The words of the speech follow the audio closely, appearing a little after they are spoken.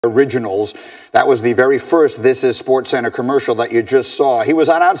Originals. That was the very first This Is SportsCenter commercial that you just saw. He was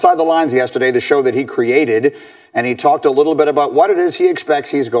on Outside the Lines yesterday, the show that he created, and he talked a little bit about what it is he expects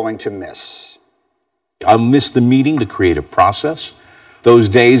he's going to miss. I'll miss the meeting, the creative process. Those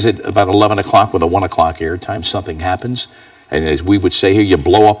days at about 11 o'clock with a 1 o'clock airtime, something happens. And as we would say here, you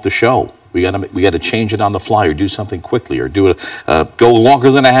blow up the show. We got to change it on the fly or do something quickly or go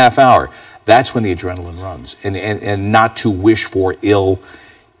longer than a half hour. That's when the adrenaline runs. And not to wish for ill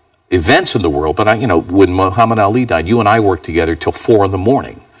events in the world, but when Muhammad Ali died, you and I worked together till 4 in the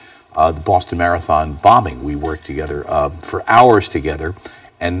morning. The Boston Marathon bombing, we worked together for hours together,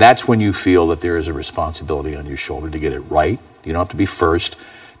 and that's when you feel that there is a responsibility on your shoulder to get it right. You don't have to be first,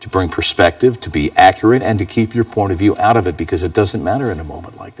 to bring perspective, to be accurate, and to keep your point of view out of it, because it doesn't matter in a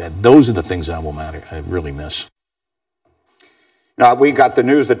moment like that. Those are the things I really miss. Now, we got the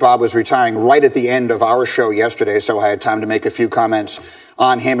news that Bob was retiring right at the end of our show yesterday, so I had time to make a few comments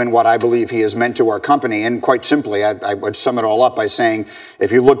on him and what I believe he has meant to our company. And quite simply, I would sum it all up by saying,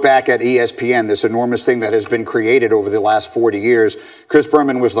 if you look back at ESPN, this enormous thing that has been created over the last 40 years, Chris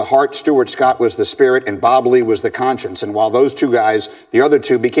Berman was the heart, Stuart Scott was the spirit, and Bob Lee was the conscience. And while those two guys, the other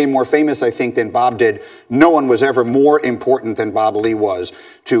two, became more famous, I think, than Bob did, no one was ever more important than Bob Lee was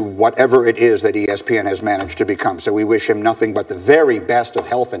to whatever it is that ESPN has managed to become. So we wish him nothing but the very best of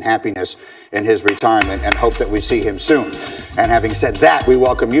health and happiness in his retirement and hope that we see him soon. And having said that, we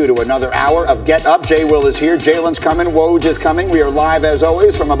welcome you to another hour of Get Up. Jay Will is here. Jalen's coming. Woj is coming. We are live, as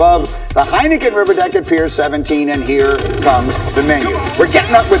always, from above the Heineken River Deck at Pier 17. And here comes the menu. We're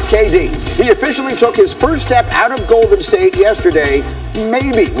getting up with KD. He officially took his first step out of Golden State yesterday.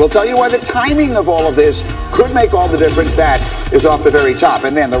 Maybe. We'll tell you why the timing of all of this could make all the difference. That is off the very top.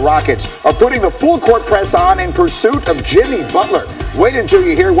 And then the Rockets are putting the full court press on in pursuit of Jimmy Butler. Wait until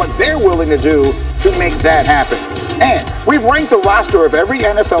you hear what they're willing to do to make that happen. And we've ranked the roster of every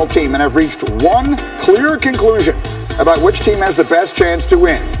NFL team and have reached one clear conclusion about which team has the best chance to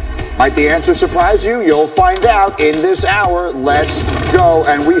win. Might the answer surprise you? You'll find out in this hour. Let's go.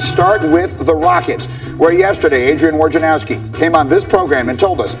 And we start with the Rockets, where yesterday Adrian Wojnarowski came on this program and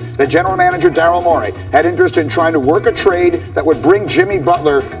told us that general manager Daryl Morey had interest in trying to work a trade that would bring Jimmy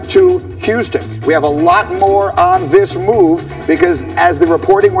Butler to Houston. We have a lot more on this move because as the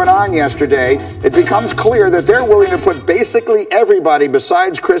reporting went on yesterday, it becomes clear that they're willing to put basically everybody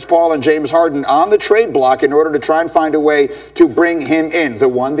besides Chris Paul and James Harden on the trade block in order to try and find a way to bring him in, the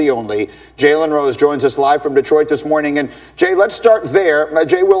one, the only. Jalen Rose joins us live from Detroit this morning. And Jay, let's start there.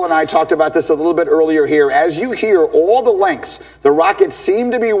 Jay, Will, and I talked about this a little bit earlier here. As you hear all the lengths the Rockets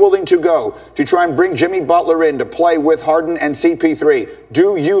seem to be willing to go to try and bring Jimmy Butler in to play with Harden and CP3,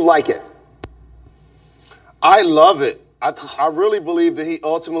 do you like it? I love it. I really believe that he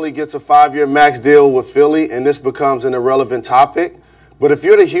ultimately gets a 5-year max deal with Philly, and this becomes an irrelevant topic. But if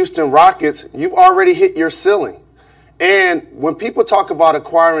you're the Houston Rockets, you've already hit your ceiling. And when people talk about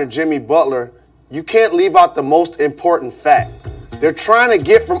acquiring Jimmy Butler, you can't leave out the most important fact. They're trying to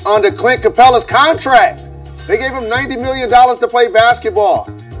get from under Clint Capella's contract. They gave him $90 million to play basketball.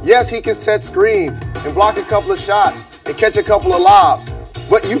 Yes, he can set screens and block a couple of shots and catch a couple of lobs.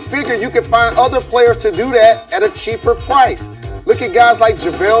 But you figure you can find other players to do that at a cheaper price. Look at guys like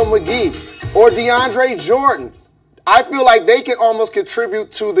JaVale McGee or DeAndre Jordan. I feel like they can almost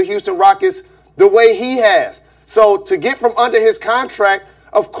contribute to the Houston Rockets the way he has. So to get from under his contract,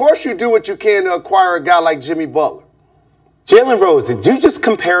 of course you do what you can to acquire a guy like Jimmy Butler. Jalen Rose, did you just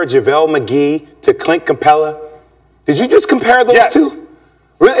compare JaVale McGee to Clint Capella? Did you just compare those two?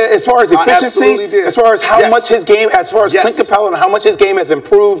 Really, as far as efficiency, as far as how much his game, as far as Clint Capella and how much his game has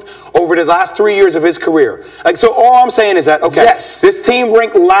improved over the last 3 years of his career. Like, so all I'm saying is that, okay, this team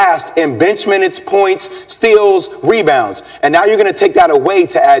ranked last in bench minutes, points, steals, rebounds. And now you're going to take that away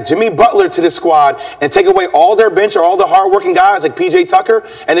to add Jimmy Butler to the squad and take away all their bench or all the hardworking guys like PJ Tucker.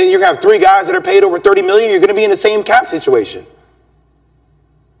 And then you're going to have 3 guys that are paid over $30 million. You're going to be in the same cap situation.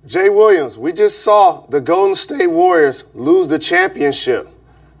 Jay Williams, we just saw the Golden State Warriors lose the championship.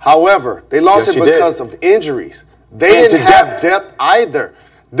 However, they lost it because of injuries. They didn't have depth either.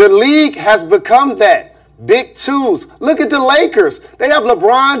 The league has become that. Big twos. Look at the Lakers. They have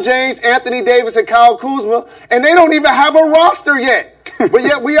LeBron James, Anthony Davis, and Kyle Kuzma, and they don't even have a roster yet. But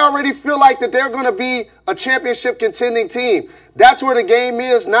yet we already feel like that they're going to be a championship contending team. That's where the game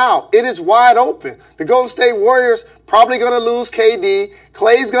is now. It is wide open. The Golden State Warriors probably going to lose KD.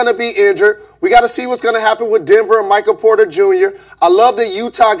 Clay's going to be injured. We got to see what's going to happen with Denver and Michael Porter Jr. I love that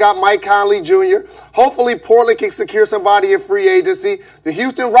Utah got Mike Conley Jr. Hopefully Portland can secure somebody in free agency. The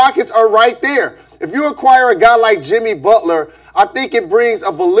Houston Rockets are right there. If you acquire a guy like Jimmy Butler, I think it brings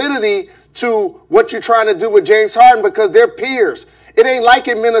a validity to what you're trying to do with James Harden because they're peers. It ain't like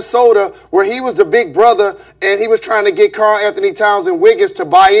in Minnesota where he was the big brother and he was trying to get Karl Anthony Towns and Wiggins to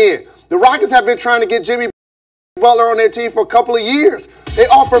buy in. The Rockets have been trying to get Jimmy Butler on their team for a couple of years. They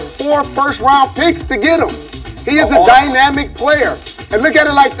offered 4 first-round picks to get him. He is a dynamic player. And look at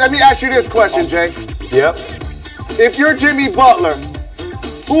it like, let me ask you this question, Jay. Yep. If you're Jimmy Butler,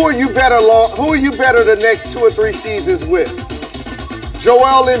 who are you better the next 2 or 3 seasons with?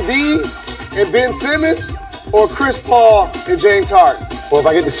 Joel Embiid and Ben Simmons, or Chris Paul and James Harden? Well, if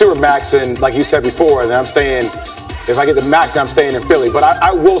I get the Supermax, and like you said before, then I'm staying. If I get the max, I'm staying in Philly. But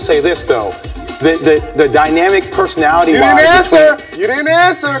I will say this though, the dynamic personality. You didn't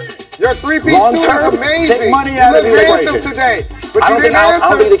answer. Your 3-piece suit is amazing. Take money out of the equation today. But I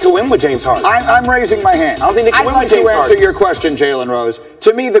don't think they can win with James Harden. I'm raising my hand. I don't think they can win with James Harden. I'd like to answer your question, Jalen Rose.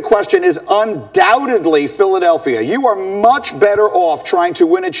 To me, the question is undoubtedly Philadelphia. You are much better off trying to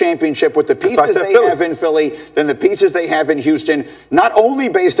win a championship with the pieces they have in Philly than the pieces they have in Houston, not only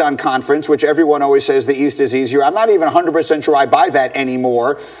based on conference, which everyone always says the East is easier. I'm not even 100% sure I buy that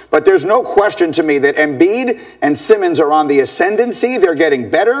anymore. But there's no question to me that Embiid and Simmons are on the ascendancy. They're getting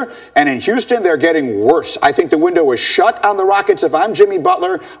better. And in Houston, they're getting worse. I think the window is shut on the Rockets. If I'm Jimmy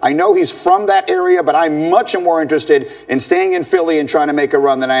Butler, I know he's from that area, but I'm much more interested in staying in Philly and trying to make a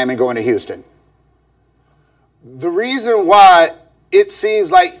run than I am in going to Houston. The reason why it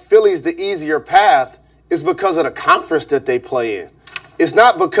seems like Philly's the easier path is because of the conference that they play in. It's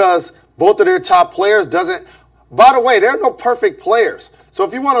not because both of their top players doesn't. By the way, there are no perfect players. So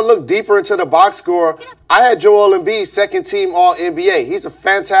if you want to look deeper into the box score, I had Joel Embiid, second team All-NBA. He's a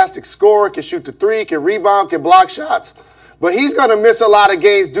fantastic scorer, can shoot the 3, can rebound, can block shots. But he's going to miss a lot of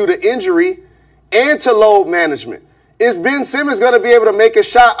games due to injury and to load management. Is Ben Simmons going to be able to make a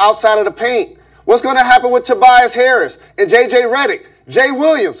shot outside of the paint? What's going to happen with Tobias Harris and J.J. Redick, Jay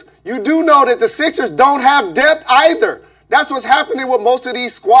Williams? You do know that the Sixers don't have depth either. That's what's happening with most of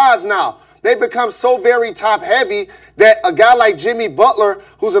these squads now. They become so very top-heavy that a guy like Jimmy Butler,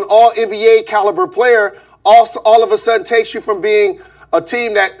 who's an all-NBA caliber player, also all of a sudden takes you from being a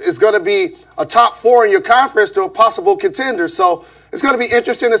team that is going to be a top 4 in your conference to a possible contender. So it's going to be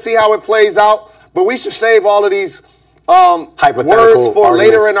interesting to see how it plays out. But we should save all of these words for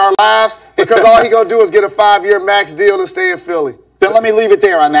later in our lives, because all he's going to do is get a 5-year max deal and stay in Philly. Then let me leave it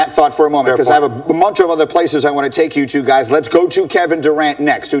there on that thought for a moment, because I have a bunch of other places I want to take you to, guys. Let's go to Kevin Durant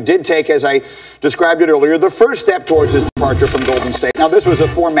next, who did take, as I described it earlier, the first step towards his departure from Golden State. Now, this was a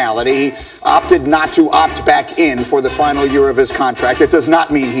formality. He opted not to opt back in for the final year of his contract. It does not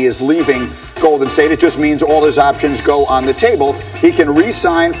mean he is leaving Golden State. It just means all his options go on the table. He can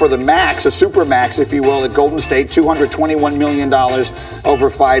re-sign for the max, a super max, if you will, at Golden State, $221 million over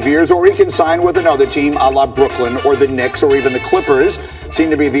 5 years, or he can sign with another team a la Brooklyn or the Knicks or even the Clippers. Seem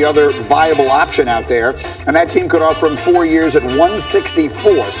to be the other viable option out there. And that team could offer him 4 years at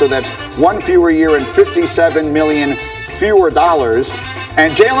 $164. So that's 1 fewer year and $57 million fewer dollars.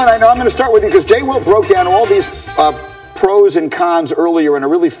 And Jalen, I know I'm going to start with you because Jay Will broke down all these pros and cons earlier in a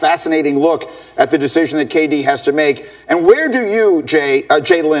really fascinating look at the decision that KD has to make. And where do you,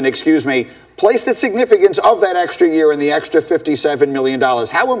 Jalen, place the significance of that extra year and the extra $57 million?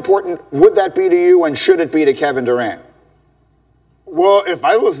 How important would that be to you, and should it be to Kevin Durant? Well, if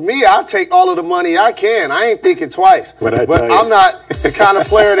it was me, I'd take all of the money I can. I ain't thinking twice. But I'm not the kind of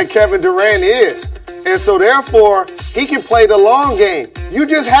player that Kevin Durant is. And so, therefore, he can play the long game. You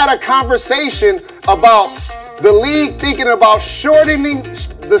just had a conversation about the league thinking about shortening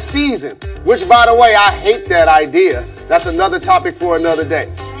the season, which, by the way, I hate that idea. That's another topic for another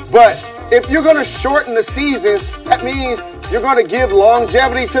day. But if you're going to shorten the season, that means you're going to give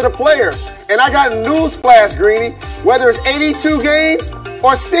longevity to the players. And I got news flash, Greeny, whether it's 82 games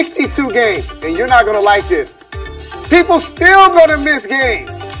or 62 games, and you're not going to like this, people still going to miss games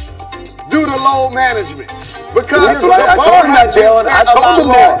due to load management. Because I told him that, Jalen. I told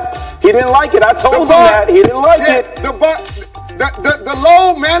him that. He didn't like it. I told him that. He didn't like it. The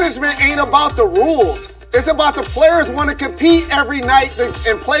load management ain't about the rules. It's about the players want to compete every night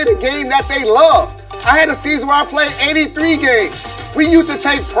and play the game that they love. I had a season where I played 83 games. We used to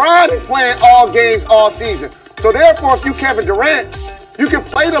take pride in playing all games all season. So therefore, if you Kevin Durant, you can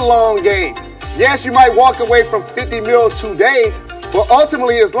play the long game. Yes, you might walk away from $50 million today, but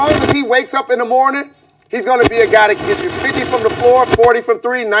ultimately, as long as he wakes up in the morning, he's going to be a guy that can get you 50 from the floor, 40 from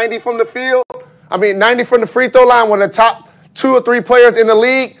 3, 90 from the field. 90 from the free throw line, one of the top 2 or 3 players in the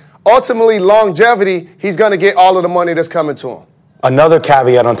league. Ultimately, longevity, he's going to get all of the money that's coming to him. Another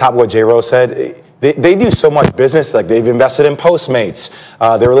caveat on top of what J. Rose said, They do so much business. Like they've invested in Postmates,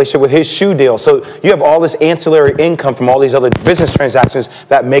 their relationship with his shoe deal. So you have all this ancillary income from all these other business transactions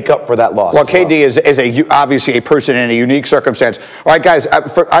that make up for that loss. Well, KD is obviously a person in a unique circumstance. All right, guys,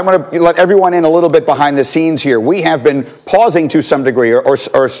 I'm going to let everyone in a little bit behind the scenes here. We have been pausing to some degree or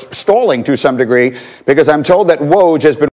stalling to some degree because I'm told that Woj has been